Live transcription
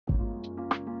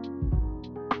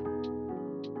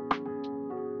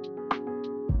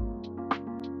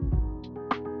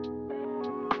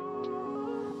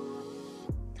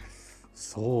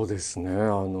そうですね。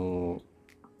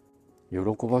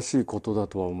喜ばしいことだ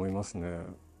とは思いますね。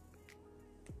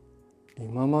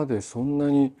今までそんな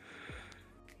に、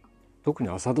特に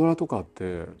朝ドラとかっ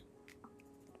て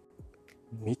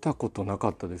見たことなか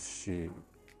ったですし、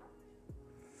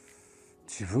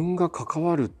自分が関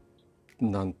わる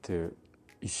なんて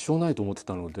一生ないと思って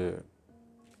たので、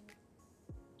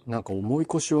なんか重い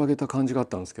腰を上げた感じがあっ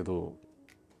たんですけど、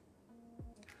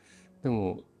で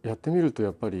もやってみると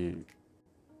やっぱり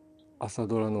朝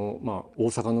ドラの、大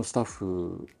阪のスタッ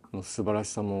フの素晴らし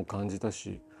さも感じた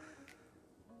し、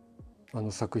あ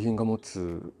の作品が持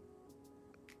つ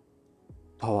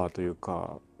パワーという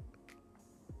か、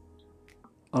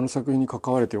あの作品に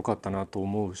関われてよかったなと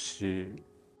思うし、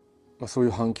そうい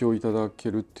う反響をいただけ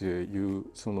るっていう、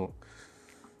その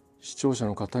視聴者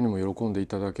の方にも喜んでい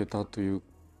ただけたという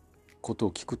こと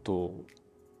を聞くと、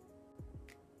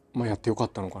やってよかっ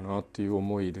たのかなっていう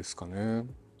思いですかね。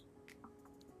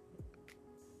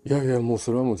いやいや、もう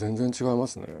それはもう全然違いま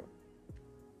すね。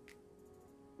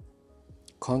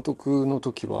監督の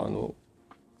時は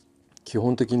基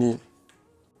本的に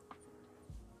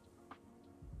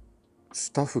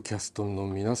スタッフキャストの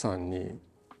皆さんに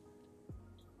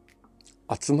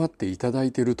集まっていただ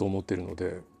いてると思ってるの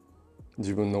で、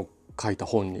自分の書いた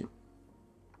本に。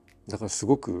だからす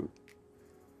ごく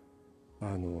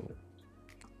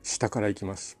下から行き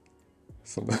ます。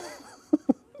その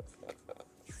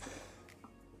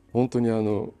本当に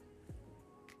も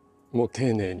う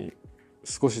丁寧に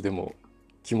少しでも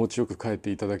気持ちよく帰っ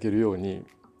ていただけるように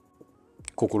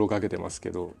心がけてます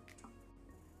けど、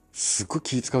すごい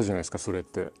気使うじゃないですか、それっ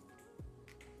て。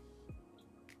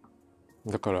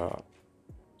だから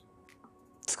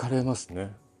疲れます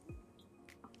ね。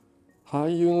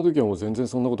俳優の時はもう全然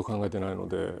そんなこと考えてないの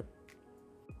で、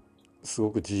す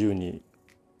ごく自由に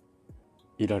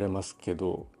いられますけ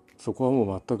ど、そこは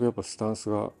もう全くやっぱスタンス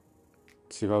が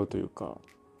違うというか、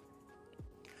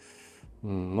で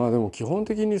も基本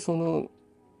的にこ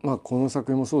の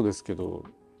作品もそうですけど、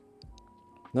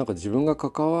なんか自分が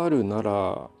関わるな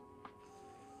ら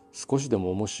少しで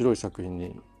も面白い作品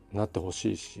になってほ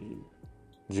しいし、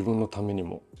自分のために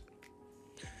も。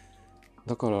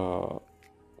だから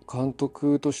監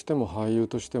督としても俳優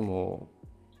としても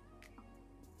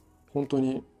本当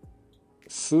に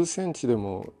数センチで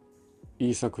も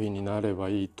いい作品になれば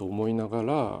いいと思いなが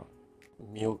ら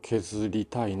身を削り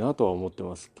たいなとは思って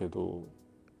ますけど、